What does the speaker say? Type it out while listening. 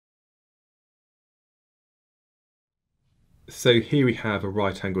So here we have a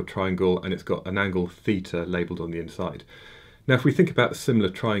right angled triangle and it's got an angle theta labelled on the inside. Now if we think about similar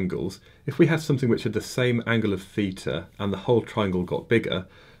triangles, if we had something which had the same angle of theta and the whole triangle got bigger,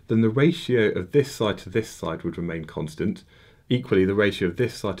 then the ratio of this side to this side would remain constant. Equally, the ratio of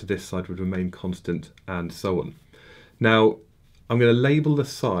this side to this side would remain constant, and so on. Now, I'm going to label the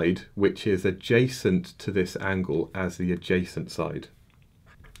side which is adjacent to this angle as the adjacent side.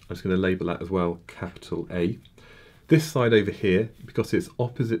 I'm just going to label that as well, capital A. This side over here, because it's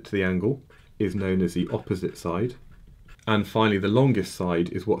opposite to the angle, is known as the opposite side. And finally, the longest side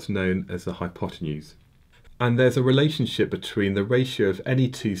is what's known as the hypotenuse. And there's a relationship between the ratio of any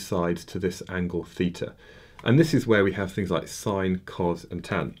two sides to this angle theta. And this is where we have things like sine, cos, and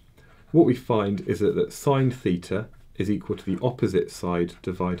tan. What we find is that sine theta is equal to the opposite side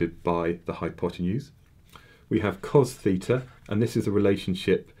divided by the hypotenuse. We have cos theta, and this is a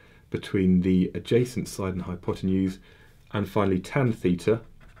relationship between the adjacent side and hypotenuse. And finally, tan theta.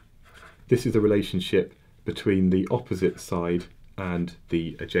 This is a relationship between the opposite side and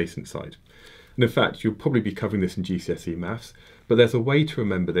the adjacent side. And in fact, you'll probably be covering this in GCSE maths, but there's a way to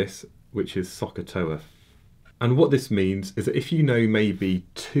remember this, which is SOH-CAH-TOA. And what this means is that if you know maybe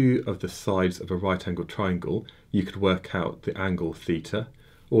two of the sides of a right angled triangle, you could work out the angle theta.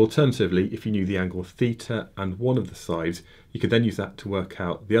 Or alternatively, if you knew the angle theta and one of the sides, you could then use that to work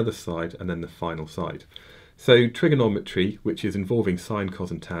out the other side and then the final side. So trigonometry, which is involving sine, cos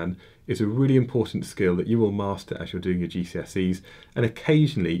and tan, is a really important skill that you will master as you're doing your GCSEs, and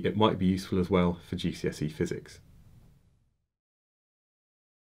occasionally it might be useful as well for GCSE Physics.